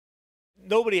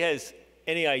Nobody has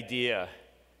any idea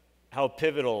how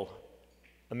pivotal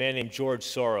a man named George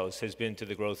Soros has been to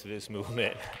the growth of this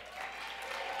movement.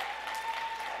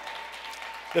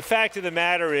 The fact of the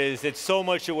matter is that so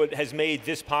much of what has made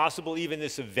this possible, even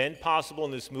this event possible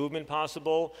and this movement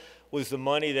possible, was the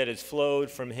money that has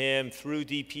flowed from him through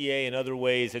DPA and other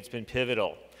ways that's been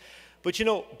pivotal. But you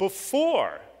know,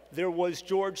 before there was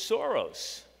George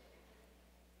Soros,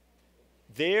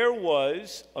 there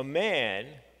was a man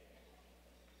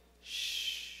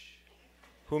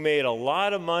who made a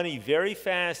lot of money very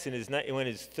fast in his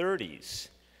 30s,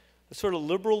 a sort of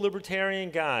liberal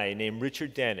libertarian guy named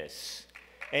Richard Dennis.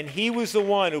 And he was the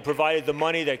one who provided the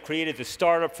money that created the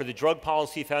startup for the Drug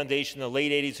Policy Foundation in the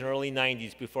late 80s and early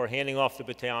 90s before handing off the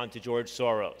baton to George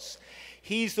Soros.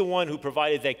 He's the one who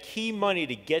provided that key money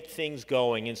to get things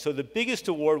going. And so the biggest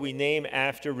award we name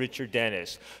after Richard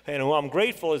Dennis, and who I'm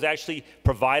grateful has actually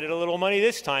provided a little money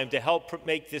this time to help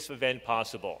make this event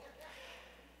possible.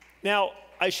 Now,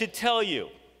 I should tell you,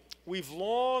 we've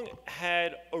long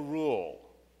had a rule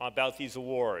about these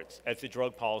awards at the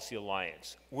Drug Policy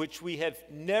Alliance, which we have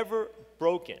never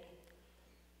broken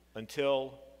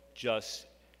until just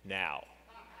now.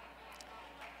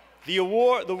 The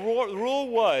rule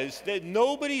was that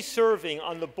nobody serving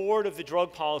on the board of the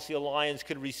Drug Policy Alliance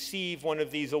could receive one of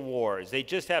these awards. They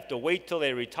just have to wait till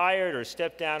they retired or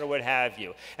step down or what have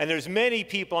you. And there's many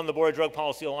people on the board of Drug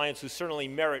Policy Alliance who certainly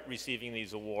merit receiving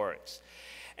these awards.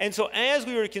 And so as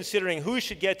we were considering who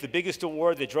should get the biggest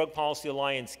award the Drug Policy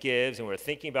Alliance gives, and we're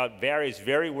thinking about various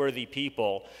very worthy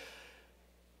people,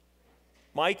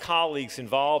 my colleagues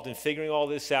involved in figuring all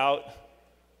this out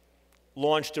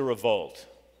launched a revolt.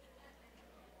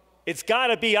 It's got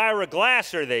to be Ira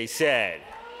Glasser, they said.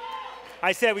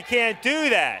 I said, we can't do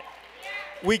that.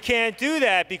 We can't do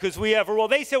that because we have a rule.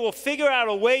 They said, well, figure out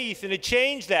a way, Ethan, to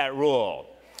change that rule.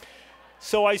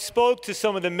 So I spoke to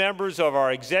some of the members of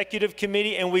our executive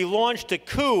committee, and we launched a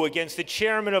coup against the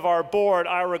chairman of our board,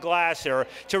 Ira Glasser,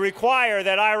 to require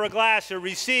that Ira Glasser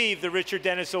receive the Richard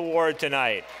Dennis Award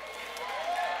tonight.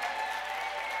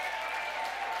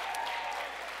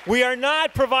 We are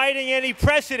not providing any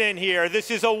precedent here.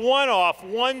 This is a one-off,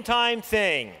 one-time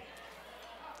thing.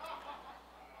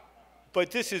 But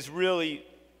this is really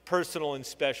personal and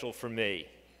special for me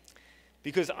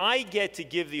because I get to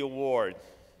give the award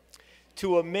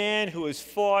to a man who has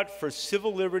fought for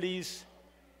civil liberties,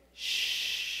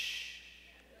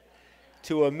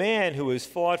 to a man who has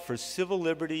fought for civil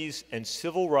liberties and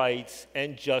civil rights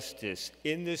and justice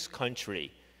in this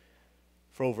country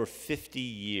for over 50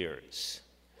 years.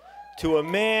 To a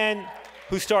man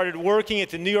who started working at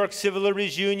the New York Civil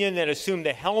Liberties Union, then assumed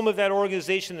the helm of that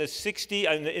organization in the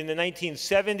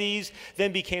 1970s,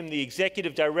 then became the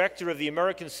executive director of the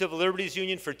American Civil Liberties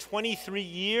Union for 23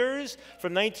 years,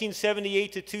 from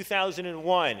 1978 to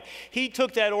 2001. He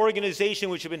took that organization,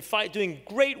 which had been doing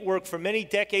great work for many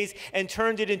decades, and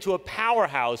turned it into a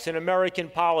powerhouse in American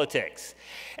politics.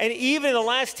 And even in the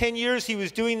last 10 years he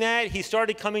was doing that, he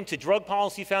started coming to Drug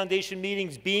Policy Foundation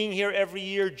meetings, being here every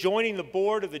year, joining the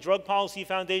board of the Drug Policy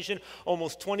Foundation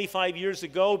almost 25 years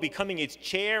ago, becoming its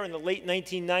chair in the late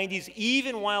 1990s,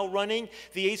 even while running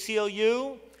the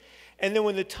ACLU. And then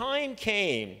when the time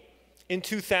came in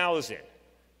 2000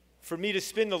 for me to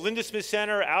spin the Linda Smith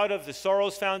Center out of the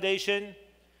Soros Foundation,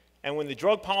 and when the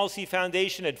Drug Policy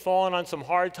Foundation had fallen on some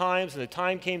hard times and the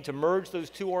time came to merge those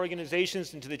two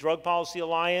organizations into the Drug Policy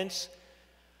Alliance,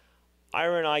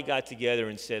 Ira and I got together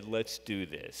and said, let's do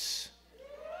this.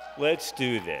 Let's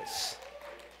do this.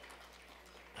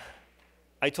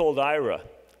 I told Ira,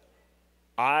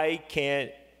 I can't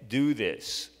do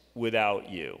this without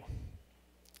you.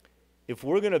 If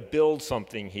we're going to build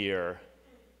something here,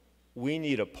 we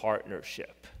need a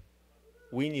partnership.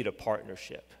 We need a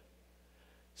partnership.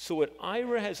 So what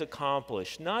Ira has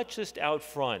accomplished, not just out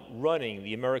front running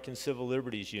the American Civil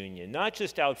Liberties Union, not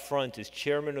just out front as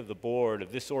chairman of the board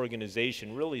of this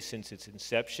organization really since its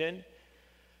inception,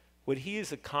 what he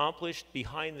has accomplished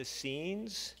behind the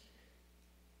scenes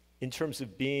in terms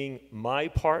of being my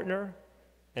partner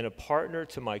and a partner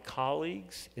to my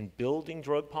colleagues in building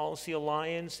Drug Policy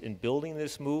Alliance, in building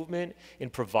this movement, in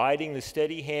providing the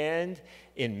steady hand,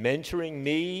 in mentoring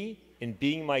me, in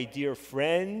being my dear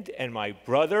friend and my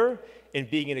brother, in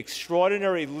being an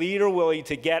extraordinary leader willing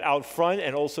to get out front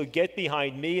and also get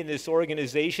behind me in this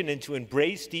organization and to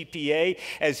embrace DPA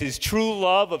as his true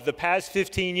love of the past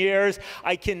 15 years.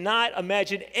 I cannot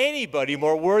imagine anybody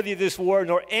more worthy of this award,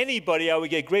 nor anybody I would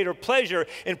get greater pleasure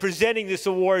in presenting this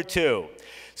award to.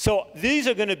 So these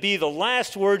are going to be the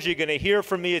last words you're going to hear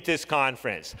from me at this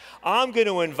conference. I'm going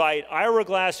to invite Ira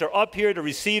Glasser up here to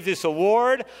receive this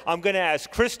award. I'm going to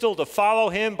ask Crystal to follow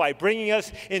him by bringing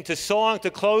us into song to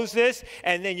close this.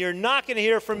 And then you're not going to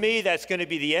hear from me. That's going to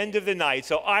be the end of the night.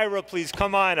 So Ira, please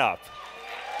come on up.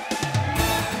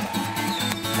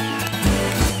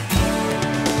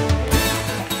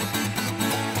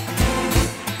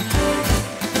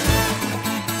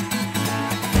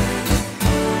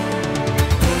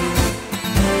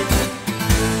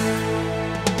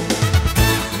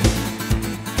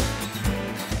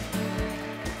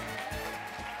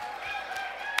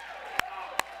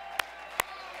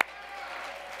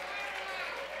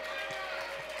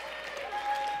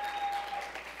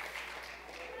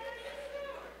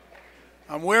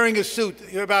 I'm wearing a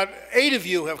suit. About 8 of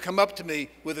you have come up to me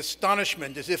with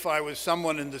astonishment as if I was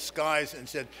someone in disguise and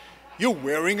said, "You're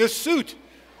wearing a suit."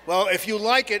 Well, if you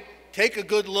like it, take a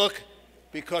good look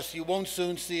because you won't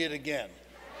soon see it again.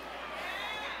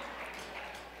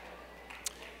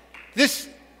 This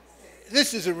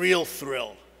is a real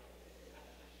thrill.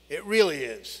 It really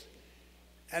is.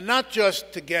 And not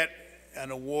just to get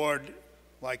an award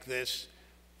like this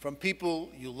from people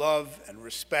you love and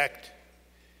respect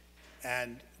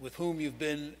and with whom you've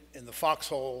been in the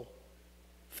foxhole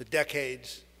for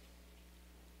decades.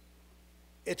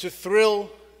 It's a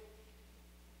thrill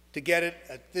to get it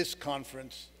at this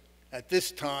conference, at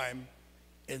this time,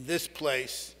 in this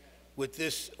place, with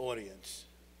this audience.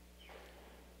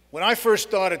 When I first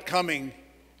started coming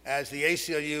as the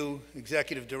ACLU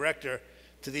executive director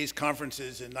to these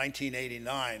conferences in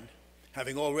 1989,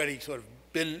 having already sort of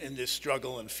been in this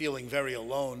struggle and feeling very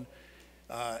alone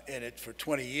in it for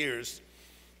 20 years,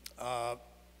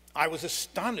 I was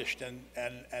astonished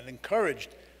and encouraged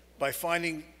by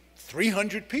finding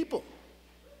 300 people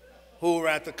who were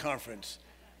at the conference.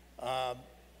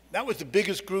 That was the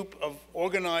biggest group of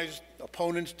organized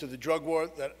opponents to the drug war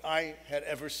that I had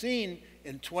ever seen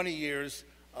in 20 years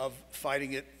of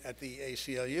fighting it at the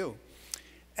ACLU.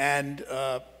 And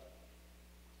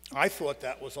I thought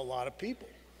that was a lot of people.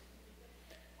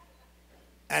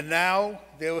 And now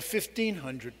there were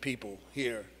 1,500 people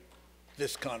here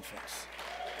this conference.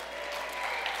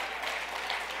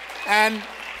 And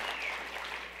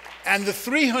the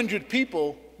 300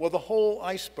 people were the whole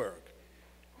iceberg.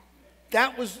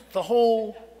 That was the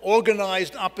whole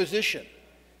organized opposition.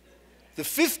 The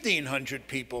 1,500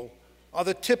 people are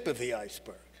the tip of the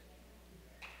iceberg.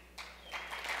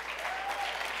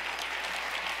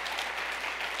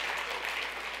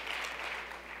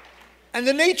 And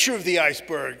the nature of the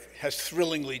iceberg has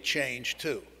thrillingly changed,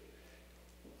 too.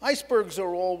 Icebergs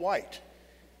are all white.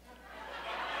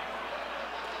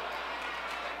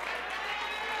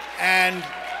 And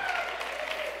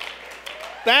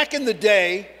back in the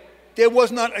day, there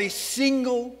was not a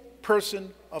single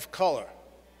person of color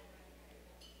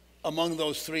among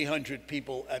those 300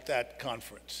 people at that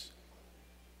conference.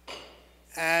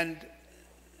 And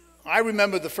I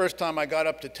remember the first time I got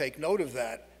up to take note of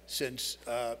that, since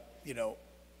the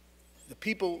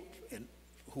people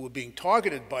who were being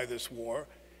targeted by this war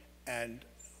and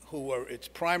who were its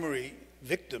primary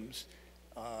victims,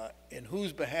 in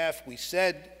whose behalf we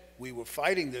said we were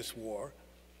fighting this war,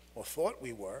 or thought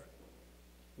we were,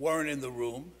 weren't in the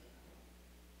room.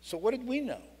 So what did we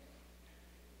know?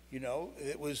 You know,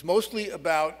 it was mostly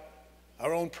about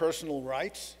our own personal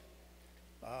rights.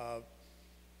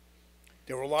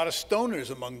 There were a lot of stoners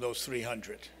among those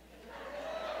 300.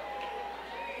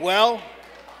 Well,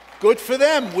 good for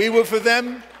them. We were for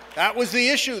them. That was the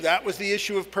issue. That was the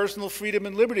issue of personal freedom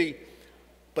and liberty.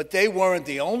 But they weren't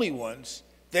the only ones.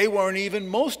 They weren't even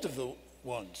most of the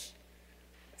ones.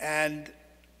 And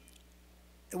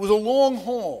it was a long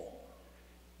haul,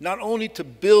 not only to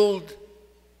build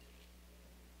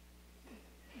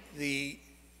the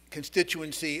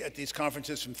constituency at these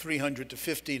conferences from 300 to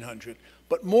 1,500,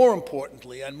 but more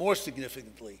importantly and more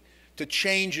significantly, to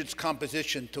change its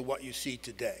composition to what you see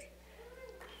today.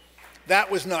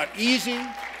 That was not easy,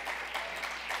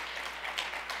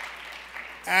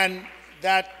 and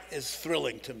that is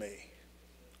thrilling to me.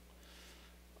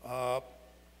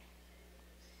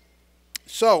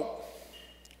 So,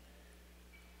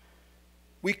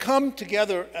 we come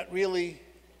together at really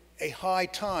a high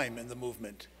time in the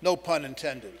movement, no pun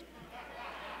intended.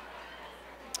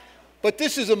 But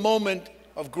this is a moment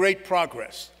of great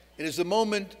progress. It is a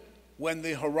moment when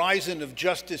the horizon of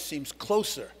justice seems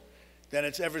closer than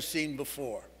it's ever seen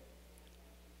before.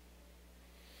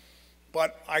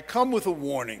 But I come with a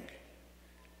warning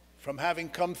from having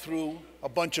come through a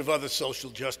bunch of other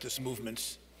social justice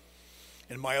movements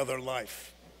in my other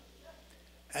life.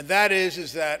 And that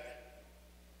is that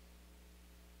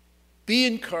be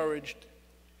encouraged,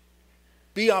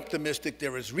 be optimistic.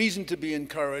 There is reason to be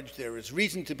encouraged. There is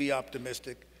reason to be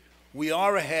optimistic. We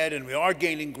are ahead, and we are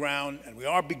gaining ground, and we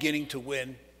are beginning to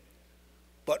win.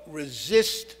 But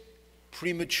resist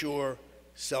premature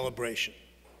celebration.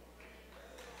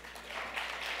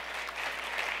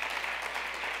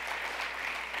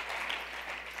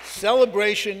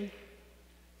 Celebration,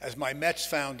 as my Mets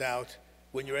found out,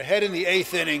 when you're ahead in the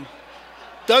 8th inning,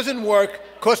 doesn't work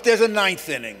because there's a 9th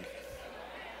inning.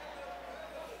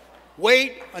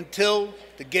 Wait until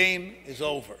the game is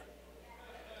over.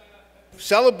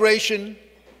 Celebration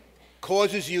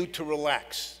causes you to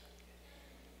relax.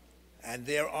 And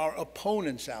there are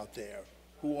opponents out there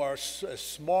who are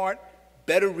smart,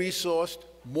 better resourced,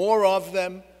 more of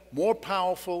them, more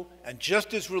powerful, and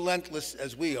just as relentless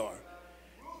as we are.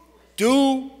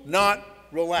 Do not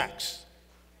relax.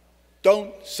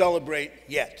 Don't celebrate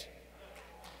yet.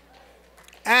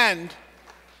 And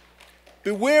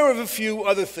beware of a few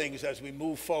other things as we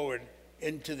move forward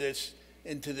into this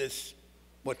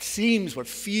what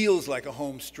feels like a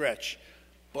home stretch,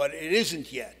 but it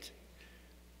isn't yet.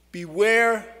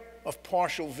 Beware of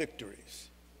partial victories.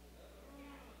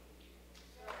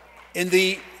 In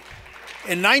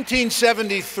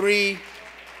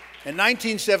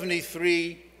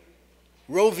 1973,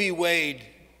 Roe v. Wade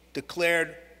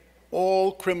declared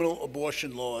all criminal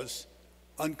abortion laws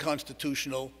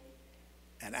unconstitutional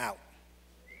and out.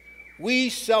 We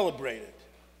celebrated.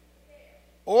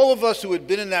 All of us who had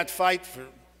been in that fight for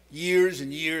years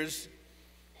and years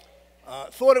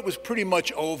thought it was pretty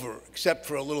much over, except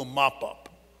for a little mop-up.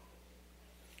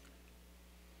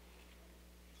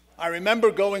 I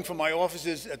remember going from my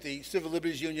offices at the Civil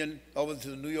Liberties Union over to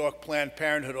the New York Planned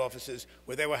Parenthood offices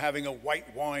where they were having a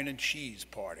white wine and cheese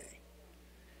party.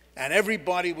 And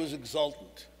everybody was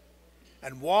exultant.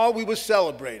 And while we were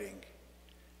celebrating,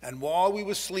 and while we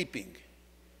were sleeping,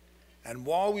 and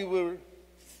while we were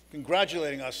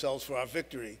congratulating ourselves for our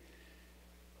victory,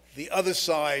 the other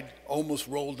side almost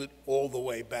rolled it all the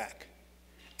way back.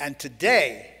 And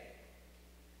today,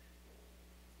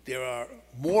 there are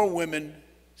more women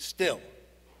still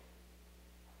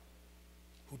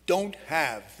who don't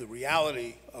have the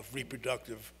reality of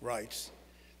reproductive rights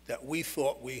that we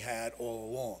thought we had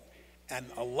all along. And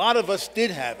a lot of us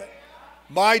did have it.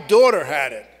 My daughter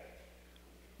had it.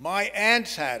 My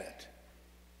aunts had it.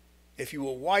 If you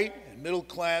were white and middle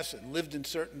class and lived in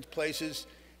certain places,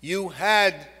 you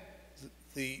had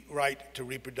the right to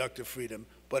reproductive freedom.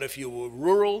 But if you were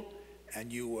rural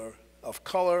and you were of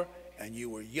color and you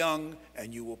were young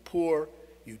and you were poor,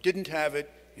 you didn't have it,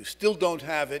 you still don't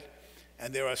have it,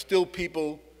 and there are still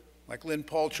people like Lynn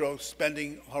Paltrow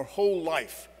spending her whole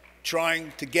life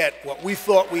trying to get what we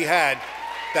thought we had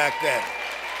back then.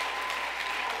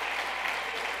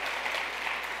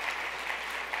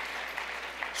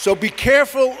 So be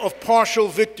careful of partial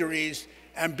victories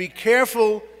and be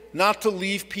careful not to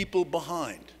leave people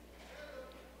behind.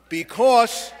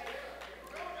 Because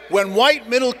when white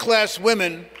middle-class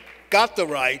women got the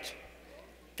right,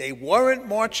 they weren't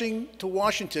marching to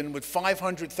Washington with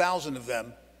 500,000 of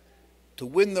them to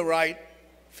win the right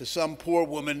for some poor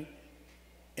woman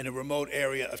in a remote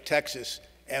area of Texas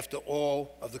after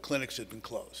all of the clinics had been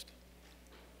closed.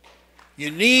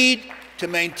 You need to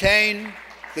maintain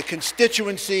the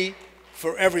constituency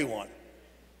for everyone.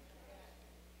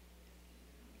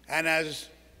 And as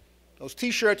those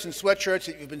T-shirts and sweatshirts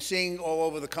that you've been seeing all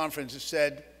over the conference have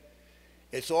said,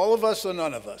 it's all of us or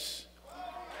none of us.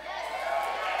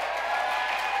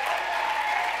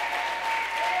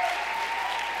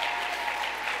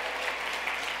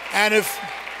 And if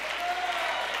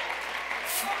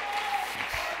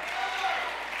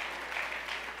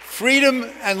freedom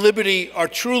and liberty are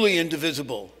truly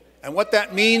indivisible, and what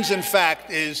that means, in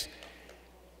fact, is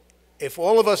if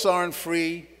all of us aren't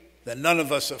free, then none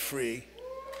of us are free.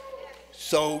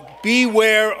 So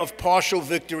beware of partial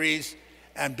victories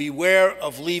and beware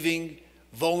of leaving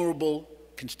vulnerable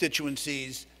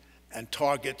constituencies and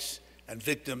targets and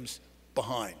victims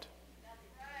behind.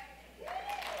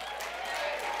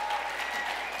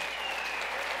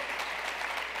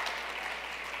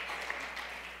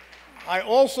 I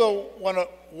also want to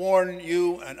warn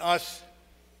you and us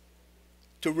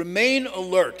to remain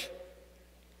alert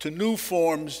to new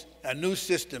forms and new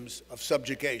systems of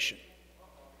subjugation.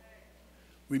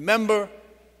 Remember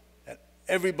that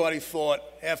everybody thought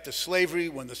after slavery,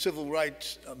 when the Civil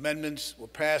Rights Amendments were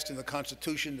passed in the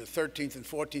Constitution, the 13th and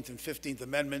 14th and 15th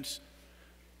Amendments,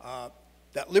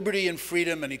 that liberty and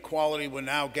freedom and equality were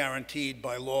now guaranteed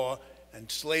by law,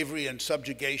 and slavery and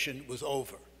subjugation was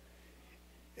over.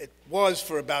 It was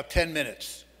for about 10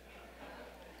 minutes.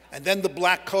 And then the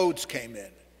black codes came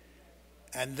in.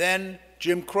 And then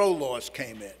Jim Crow laws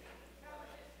came in.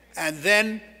 And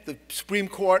then the Supreme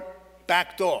Court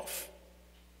backed off.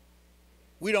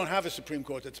 We don't have a Supreme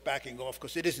Court that's backing off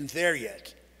because it isn't there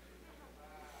yet.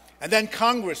 And then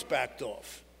Congress backed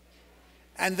off.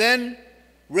 And then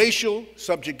racial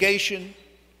subjugation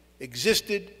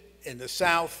existed in the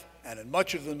South and in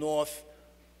much of the North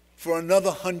for another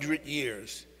 100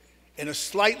 years in a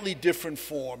slightly different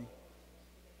form,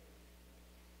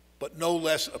 but no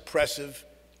less oppressive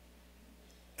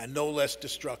and no less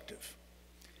destructive.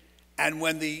 And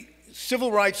when the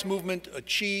civil rights movement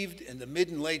achieved in the mid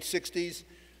and late 60s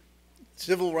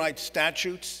civil rights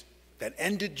statutes that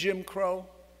ended Jim Crow,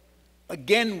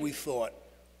 again we thought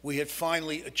we had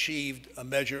finally achieved a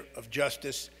measure of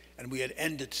justice and we had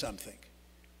ended something.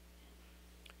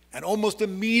 And almost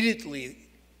immediately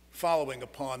following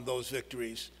upon those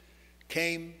victories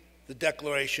came the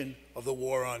declaration of the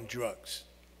war on drugs.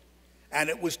 And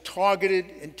it was targeted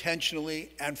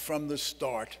intentionally and from the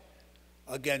start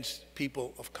against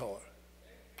people of color.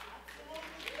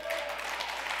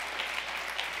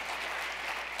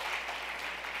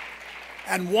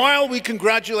 And while we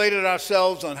congratulated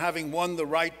ourselves on having won the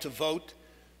right to vote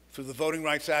through the Voting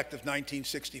Rights Act of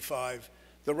 1965,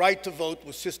 the right to vote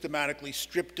was systematically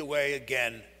stripped away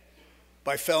again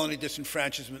by felony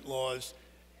disenfranchisement laws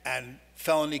and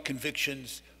felony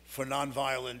convictions for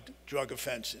nonviolent drug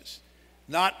offenses.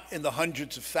 Not in the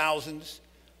hundreds of thousands,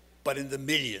 but in the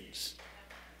millions.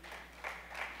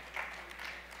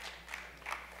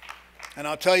 And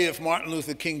I'll tell you, if Martin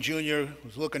Luther King Jr.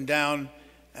 was looking down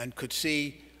and could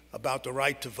see about the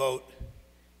right to vote,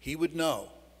 he would know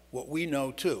what we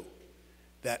know too,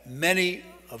 that many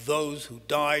of those who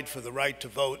died for the right to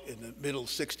vote in the middle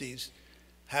 60s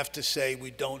have to say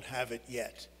we don't have it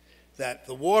yet. That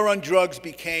the war on drugs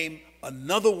became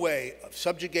another way of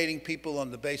subjugating people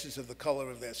on the basis of the color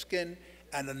of their skin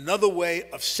and another way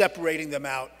of separating them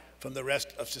out from the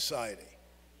rest of society.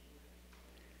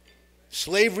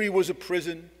 Slavery was a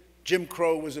prison, Jim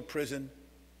Crow was a prison,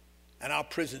 and our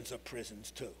prisons are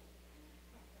prisons too.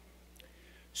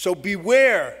 So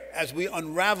beware, as we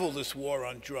unravel this war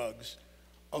on drugs,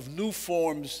 of new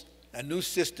forms and new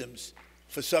systems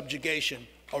for subjugation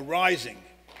arising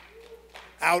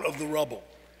out of the rubble.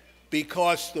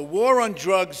 Because the war on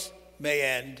drugs may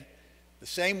end the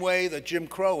same way that Jim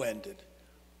Crow ended,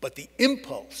 but the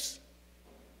impulse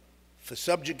for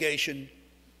subjugation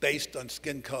based on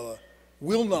skin color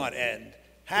will not end,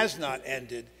 has not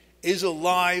ended, is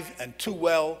alive and too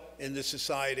well in this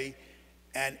society,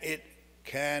 and it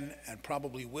can and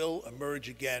probably will emerge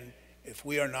again if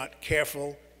we are not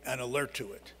careful and alert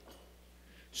to it.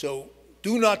 So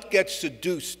do not get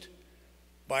seduced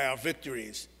by our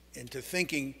victories into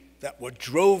thinking that what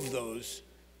drove those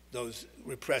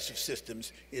repressive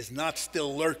systems is not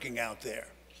still lurking out there.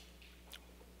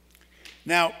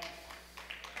 Now,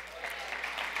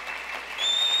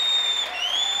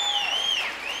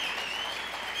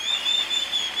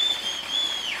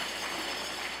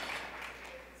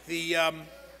 we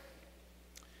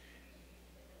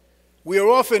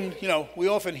often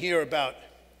hear about,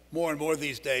 more and more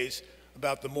these days,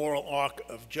 about the moral arc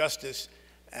of justice,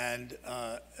 and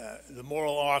the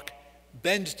moral arc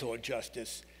bends toward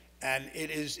justice, and it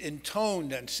is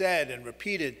intoned and said and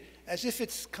repeated as if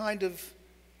it's kind of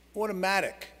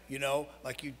automatic,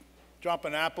 like you drop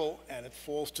an apple and it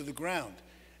falls to the ground,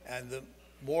 and the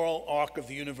moral arc of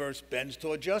the universe bends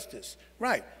toward justice.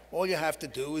 Right, all you have to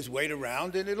do is wait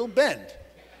around and it'll bend.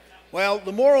 Well,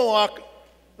 the moral arc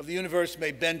of the universe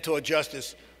may bend toward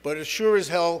justice, but it sure as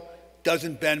hell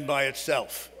doesn't bend by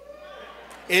itself.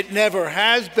 It never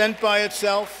has bent by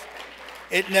itself.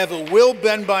 It never will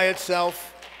bend by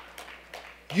itself.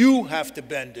 You have to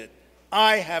bend it.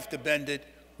 I have to bend it.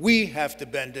 We have to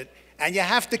bend it. And you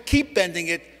have to keep bending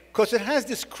it because it has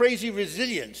this crazy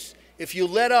resilience. If you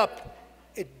let up,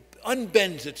 it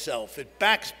unbends itself. It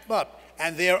backs up.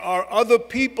 And there are other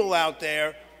people out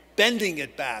there bending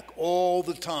it back all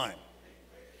the time.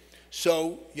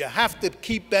 So you have to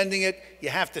keep bending it. You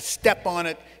have to step on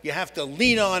it. You have to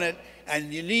lean on it.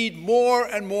 And you need more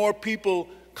and more people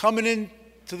coming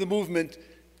into the movement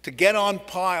to get on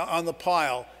the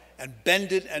pile and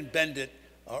bend it,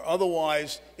 or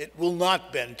otherwise it will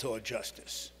not bend toward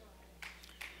justice.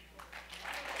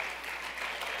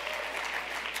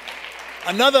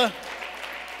 Another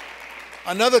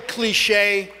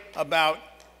cliche about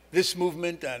this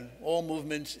movement and all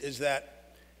movements is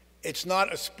that it's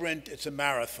not a sprint, it's a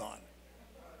marathon.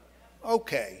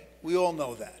 Okay, we all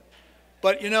know that.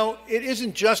 But, it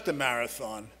isn't just a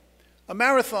marathon. A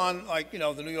marathon, like, the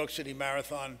New York City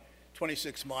Marathon,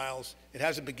 26 miles, it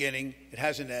has a beginning, it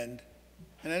has an end,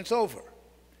 and then it's over.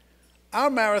 Our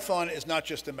marathon is not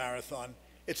just a marathon.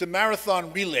 It's a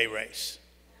marathon relay race.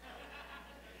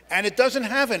 And it doesn't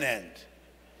have an end.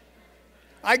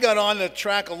 I got on the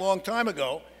track a long time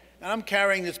ago, and I'm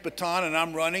carrying this baton, and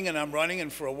I'm running,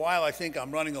 and for a while I think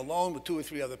I'm running alone with 2 or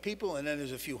 3 other people, and then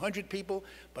there's a few hundred people,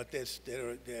 but there's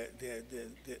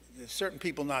certain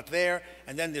people not there,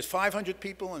 and then there's 500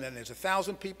 people, and then there's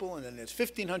 1,000 people, and then there's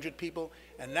 1,500 people,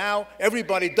 and now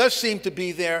everybody does seem to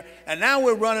be there, and now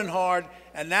we're running hard,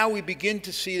 and now we begin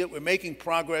to see that we're making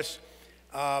progress,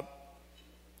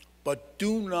 but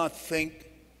do not think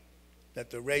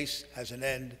that the race has an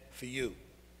end for you,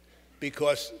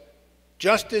 because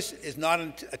justice is not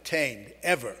attained,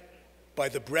 ever, by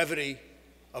the brevity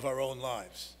of our own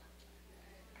lives.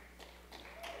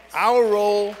 Our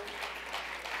role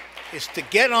is to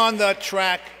get on that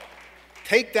track,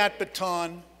 take that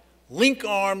baton, link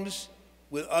arms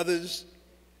with others,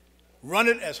 run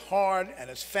it as hard and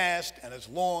as fast and as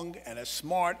long and as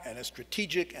smart and as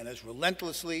strategic and as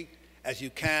relentlessly as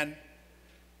you can.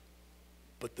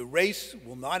 But the race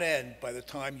will not end by the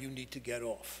time you need to get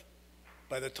off,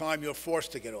 by the time you're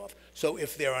forced to get off. So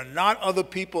if there are not other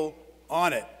people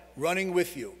on it, running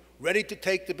with you, ready to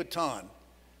take the baton,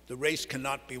 the race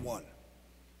cannot be won.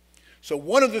 So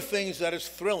one of the things that is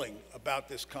thrilling about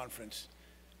this conference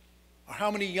are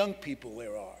how many young people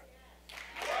there are.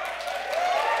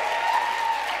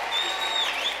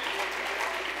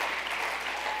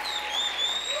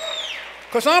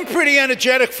 Because I'm pretty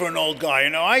energetic for an old guy, you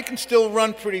know. I can still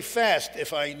run pretty fast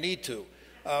if I need to,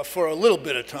 for a little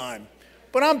bit of time.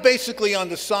 But I'm basically on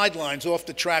the sidelines off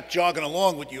the track jogging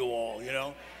along with you all, you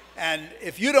know. And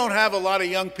if you don't have a lot of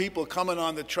young people coming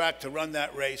on the track to run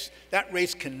that race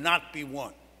cannot be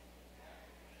won.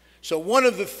 So one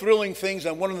of the thrilling things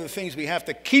and one of the things we have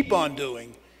to keep on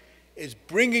doing is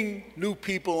bringing new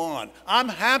people on. I'm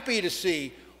happy to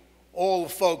see all the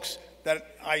folks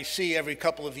that I see every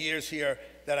couple of years here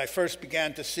that I first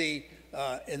began to see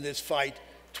in this fight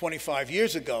 25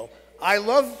 years ago. I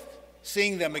love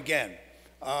seeing them again.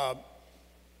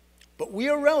 But we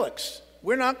are relics.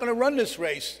 We're not going to run this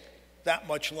race that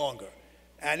much longer.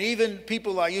 And even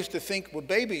people I used to think were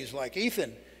babies, like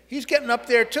Ethan, he's getting up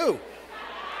there too.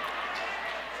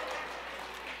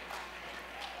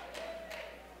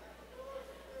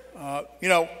 You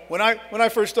know, when I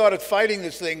first started fighting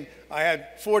this thing, I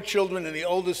had 4 children, and the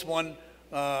oldest one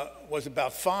was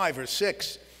about 5 or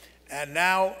 6. And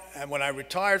now, and when I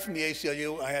retired from the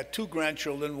ACLU, I had 2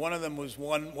 grandchildren. One of them was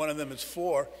 1, one of them is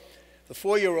 4. The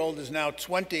 4-year-old is now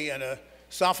 20 and a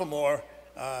sophomore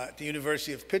at the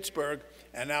University of Pittsburgh,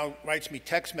 and now writes me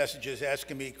text messages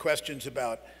asking me questions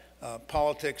about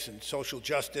politics and social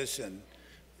justice and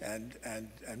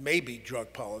maybe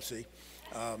drug policy.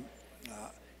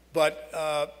 But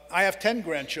I have 10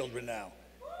 grandchildren now.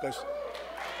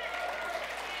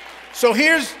 So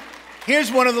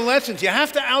here's one of the lessons. You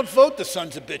have to outvote the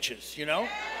sons of bitches, you know?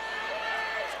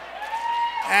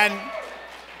 And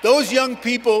those young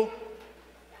people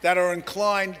that are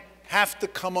inclined have to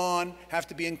come on, have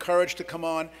to be encouraged to come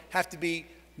on, have to be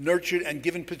nurtured and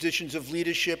given positions of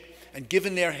leadership and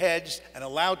given their heads and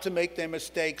allowed to make their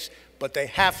mistakes, but they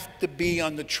have to be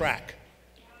on the track,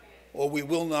 or we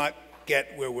will not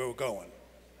get where we're going.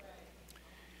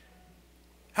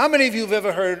 How many of you have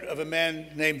ever heard of a man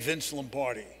named Vince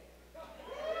Lombardi?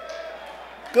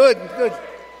 Good, good.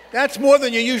 That's more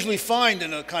than you usually find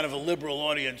in a kind of a liberal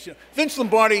audience. You know, Vince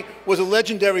Lombardi was a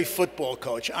legendary football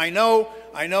coach. I know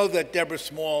that Deborah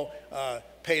Small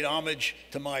paid homage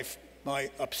to my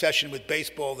obsession with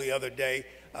baseball the other day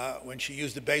when she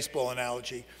used the baseball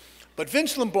analogy. But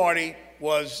Vince Lombardi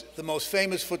was the most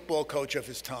famous football coach of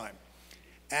his time.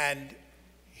 And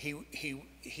he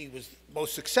was the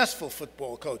most successful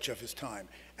football coach of his time.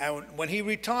 And when he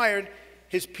retired,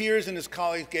 his peers and his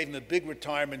colleagues gave him a big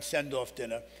retirement send-off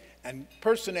dinner, and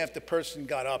person after person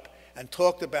got up and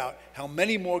talked about how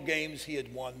many more games he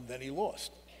had won than he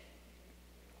lost.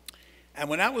 And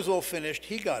when that was all finished,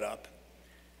 he got up,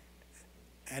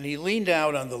 and he leaned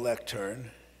out on the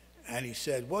lectern, and he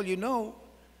said, well, you know,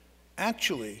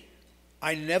 actually,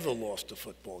 I never lost a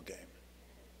football game.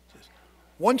 He says,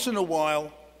 once in a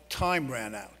while, time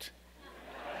ran out.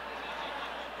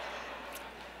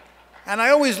 And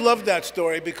I always loved that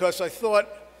story because I thought,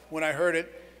 when I heard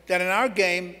it, that in our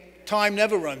game, time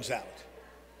never runs out.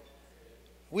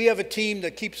 We have a team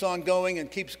that keeps on going and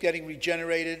keeps getting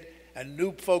regenerated, and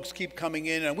new folks keep coming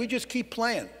in, and we just keep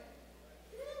playing.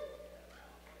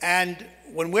 And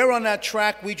when we're on that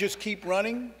track, we just keep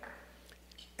running,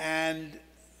 and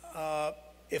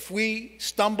if we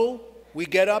stumble, we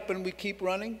get up and we keep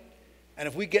running, and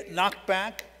if we get knocked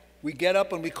back, we get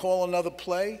up and we call another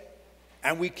play.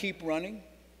 and we keep running.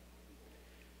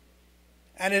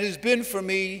 And it has been for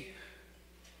me,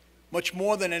 much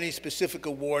more than any specific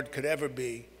award could ever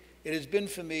be, it has been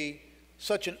for me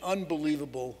such an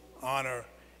unbelievable honor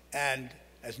and,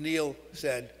 as Neil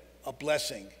said, a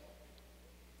blessing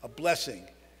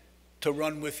to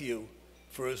run with you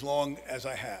for as long as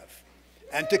I have,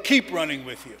 and to keep running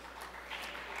with you.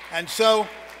 And so,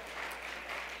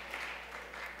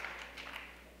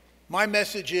 my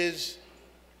message is,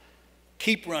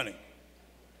 keep running.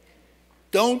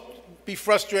 Don't be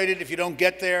frustrated if you don't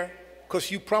get there,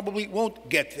 because you probably won't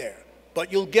get there,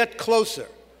 but you'll get closer.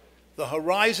 The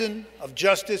horizon of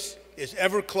justice is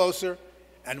ever closer,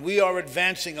 and we are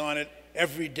advancing on it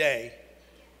every day.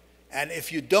 And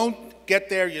if you don't get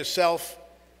there yourself,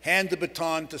 hand the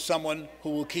baton to someone who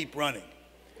will keep running.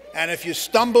 And if you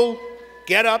stumble,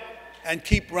 get up and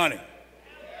keep running.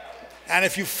 And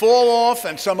if you fall off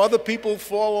and some other people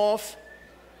fall off,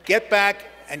 get back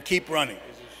and keep running.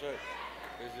 Here's your shirt.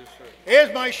 Here's your shirt.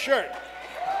 Here's my shirt.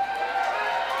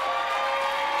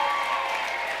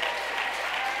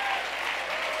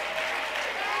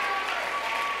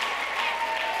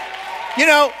 You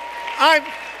know,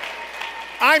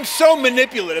 I'm so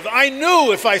manipulative. I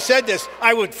knew if I said this,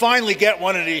 I would finally get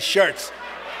one of these shirts.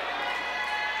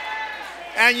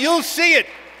 And you'll see it.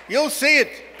 You'll see it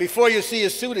before you see a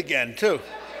suit again, too.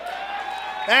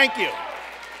 Thank you.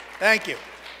 Thank you.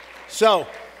 So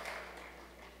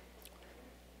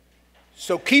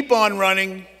keep on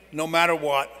running no matter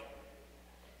what.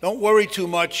 Don't worry too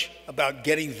much about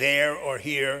getting there or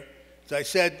here. As I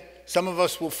said, some of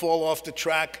us will fall off the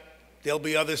track. There'll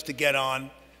be others to get on.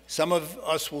 Some of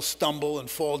us will stumble and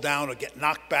fall down or get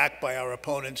knocked back by our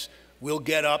opponents. We'll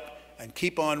get up and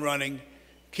keep on running,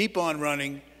 keep on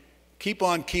running, keep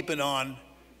on keeping on,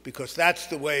 because that's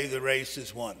the way the race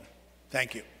is won.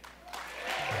 Thank you.